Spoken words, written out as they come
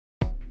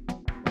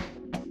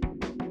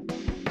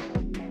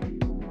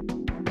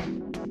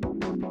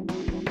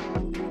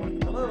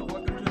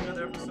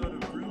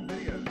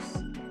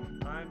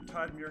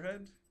Todd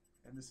Muirhead,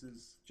 and this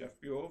is Jeff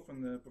Buell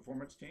from the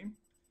performance team.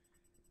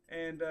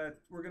 And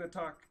we're going to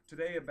talk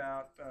today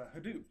about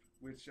Hadoop,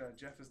 which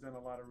Jeff has done a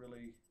lot of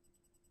really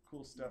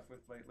cool stuff with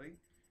lately.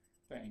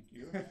 Thank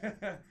you.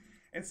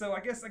 And so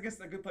I guess a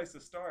good place to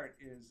start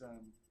is,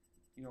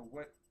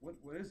 what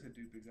is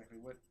Hadoop exactly?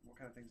 What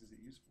kind of things is it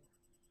used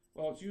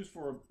for? Well, it's used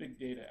for big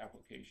data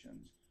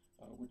applications,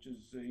 which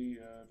is a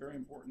very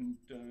important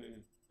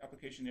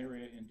application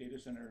area in data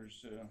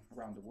centers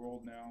around the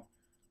world now.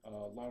 A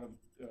lot of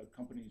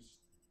companies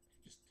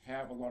just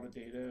have a lot of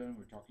data.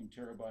 We're talking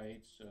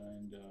terabytes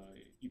and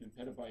even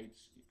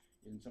petabytes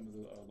in some of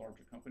the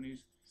larger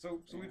companies.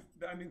 So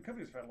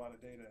companies have had a lot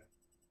of data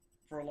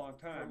for a long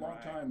time. For a long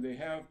time they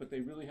have, but they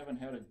really haven't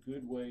had a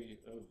good way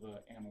of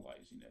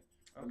analyzing it.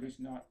 Okay. At least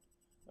not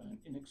an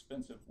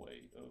inexpensive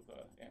way of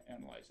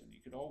analyzing it.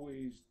 You could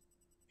always,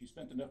 if you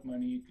spent enough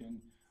money, you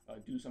can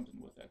do something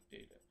with that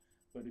data.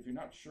 But if you're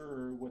not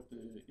sure what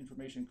the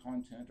information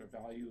content or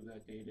value of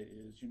that data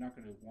is, you're not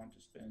going to want to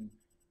spend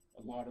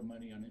a lot of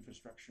money on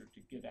infrastructure to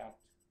get out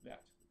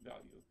that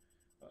value.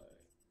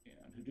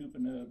 And Hadoop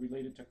and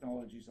related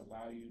technologies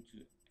allow you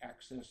to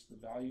access the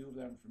value of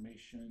that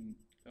information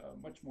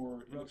much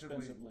more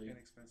inexpensively,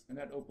 and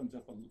that opens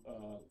up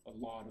a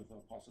lot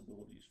of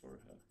possibilities for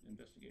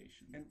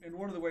investigation. And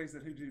one of the ways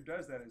that Hadoop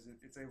does that is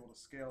it's able to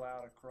scale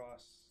out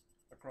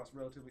across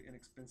relatively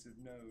inexpensive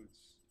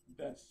nodes.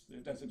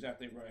 That's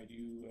exactly right.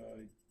 You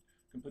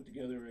can put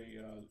together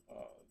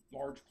a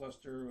large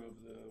cluster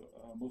of the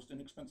most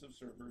inexpensive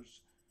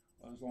servers,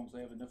 as long as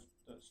they have enough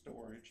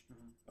storage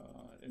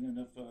and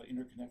enough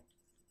interconnect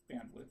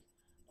bandwidth,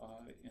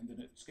 and then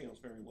it scales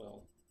very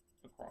well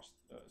across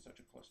such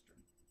a cluster.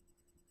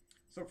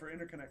 So for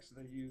interconnects, do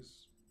they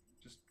use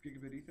just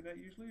gigabit Ethernet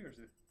usually, or is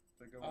it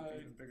they go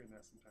even bigger than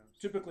that sometimes?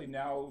 Typically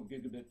now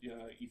gigabit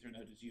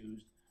Ethernet is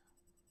used.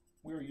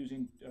 We're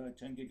using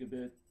 10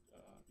 gigabit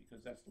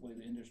because that's the way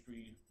the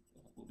industry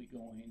will be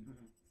going,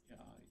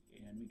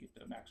 and we get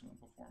the maximum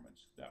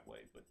performance that way.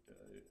 But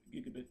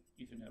gigabit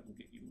Ethernet will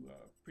get you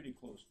pretty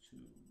close to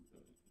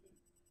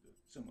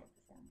similar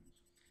performance.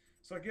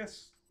 So I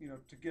guess,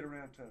 to get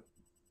around to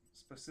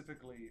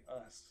specifically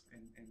us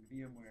and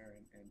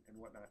VMware and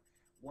whatnot,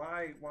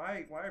 why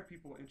are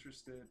people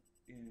interested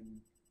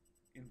in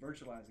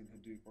virtualizing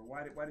Hadoop, or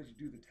why did you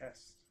do the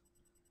test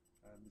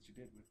that you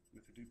did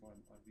with Hadoop on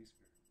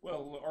vSphere?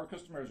 Well, our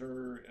customers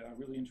are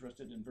really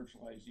interested in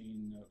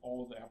virtualizing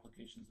all of the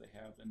applications they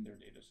have in their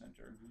data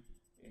center.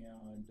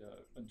 And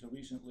until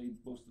recently,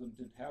 most of them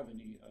didn't have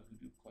any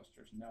Hadoop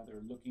clusters. Now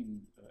they're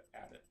looking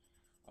at it.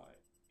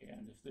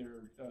 And if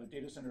their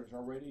data center is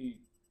already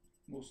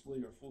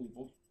mostly or fully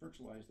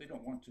virtualized, they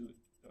don't want to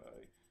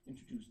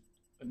introduce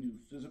a new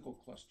physical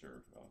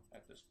cluster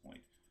at this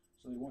point.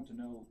 So they want to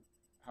know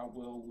how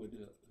well would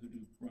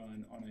Hadoop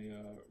run on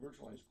a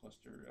virtualized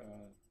cluster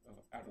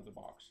out of the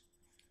box.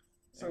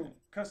 So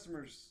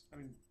customers,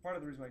 part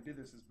of the reason I did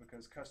this is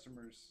because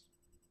customers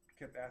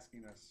kept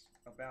asking us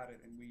about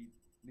it, and we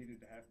needed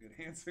to have good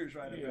answers,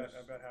 right? Yes.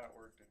 about how it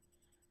worked.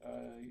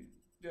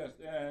 Yes,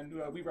 and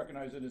we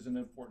recognize it as an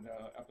important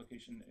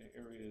application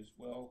area as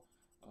well.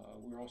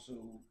 We're also,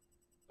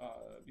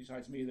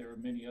 besides me, there are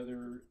many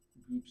other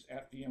groups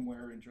at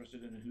VMware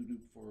interested in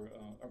Hadoop for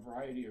a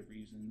variety of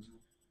reasons.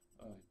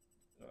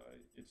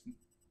 It's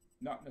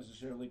not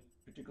necessarily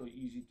particularly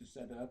easy to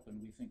set up,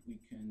 and we think we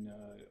can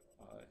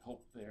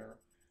help there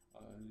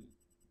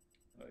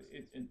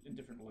in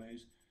different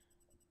ways.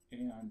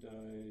 And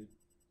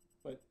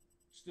but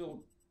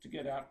still, to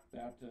get out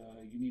that,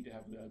 you need to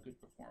have good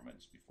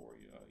performance before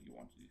you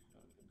want to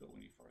go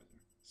any further.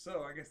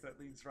 So I guess that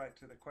leads right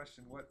to the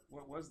question: what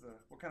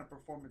kind of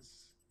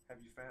performance have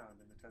you found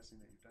in the testing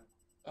that you've done?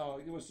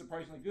 It was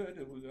surprisingly good.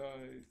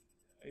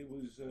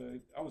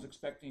 I was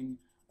expecting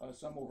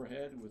some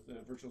overhead with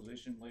the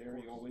virtualization layer.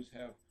 You always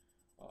have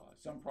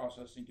some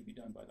processing to be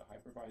done by the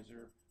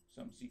hypervisor,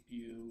 some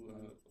CPU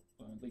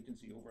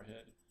latency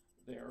overhead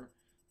there.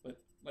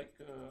 But like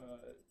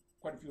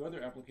quite a few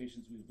other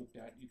applications we've looked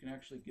at, you can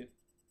actually get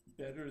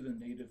better than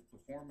native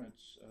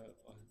performance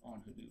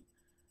on Hadoop.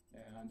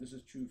 And this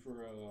is true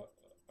for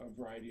a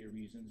variety of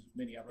reasons.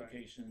 Many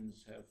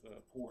applications have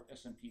poor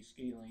SMP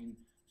scaling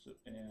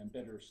and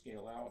better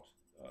scale out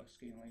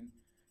scaling.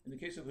 In the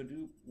case of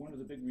Hadoop, one of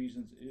the big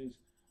reasons is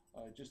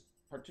just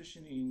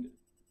partitioning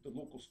the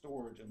local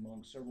storage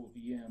among several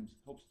VMs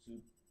helps to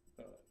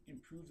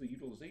improve the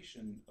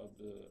utilization of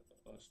the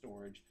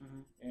storage.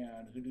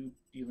 And Hadoop,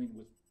 dealing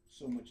with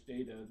so much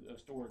data,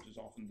 storage is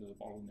often the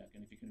bottleneck.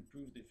 And if you can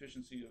improve the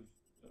efficiency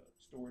of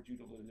storage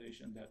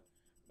utilization, that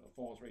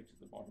falls right to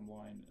the bottom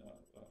line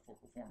for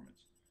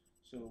performance.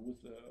 So with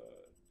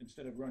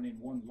instead of running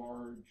one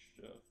large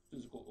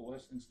physical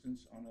OS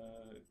instance on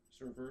a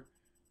server,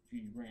 if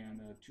you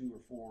ran 2 or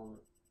 4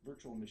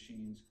 virtual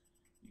machines,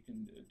 you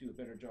can do a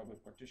better job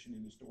of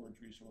partitioning the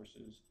storage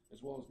resources,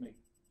 as well as make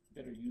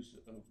better use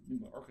of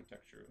NUMA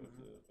architecture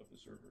of the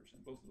servers.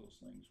 And both of those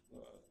things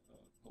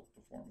help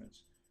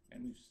performance.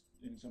 And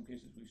in some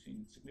cases, we've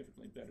seen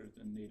significantly better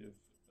than native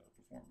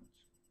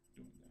performance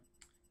doing that.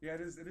 Yeah,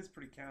 it is. It is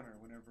pretty counter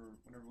whenever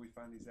we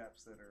find these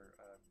apps that are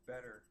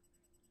better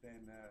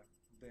than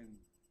than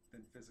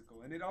than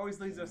physical, and it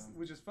always leads us, Yeah.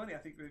 which is funny. I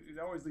think it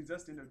always leads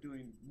us to end up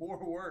doing more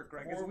work,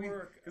 right? More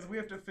work. Because we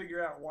have to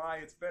figure out why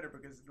it's better.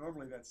 Because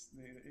normally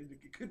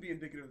it could be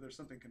indicative there's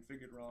something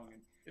configured wrong.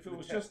 And If it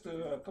was just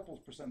a couple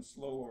of percent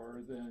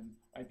slower, then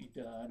I'd be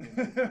done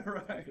and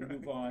right, I can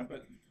move on.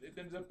 But it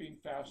ends up being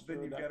faster.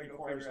 Then you've that gotta go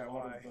requires figure a out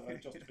lot why.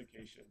 of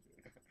justification.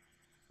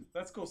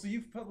 That's cool. So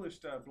you've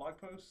published blog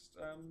posts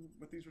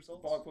with these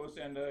results. Blog post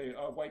and a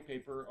white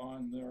paper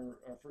on their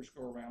first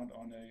go around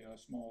on a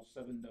small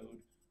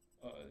 7-node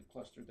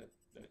cluster that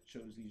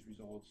shows these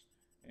results,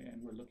 and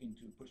we're looking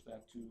to push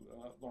that to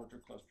larger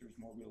clusters,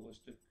 more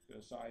realistic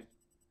sized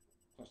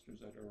clusters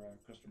that our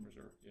customers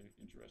are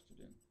interested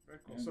in. Very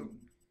cool. And So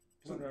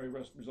preliminary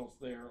results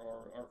there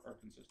are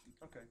consistent.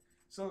 okay.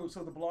 So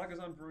the blog is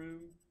on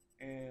VROOM,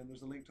 and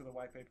there's a link to the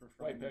white paper.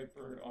 White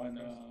paper on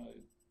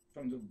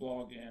from the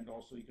blog, and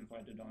also you can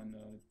find it on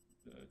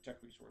the tech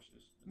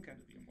resources, Okay.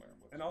 the VMware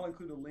website. And I'll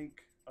include a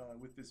link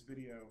with this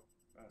video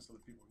so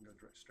that people can go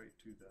straight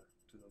to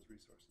those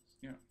resources.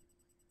 Yeah.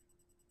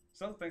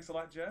 So thanks a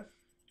lot, Jeff.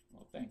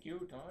 Well, thank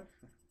you, Todd.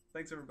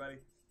 Thanks, everybody.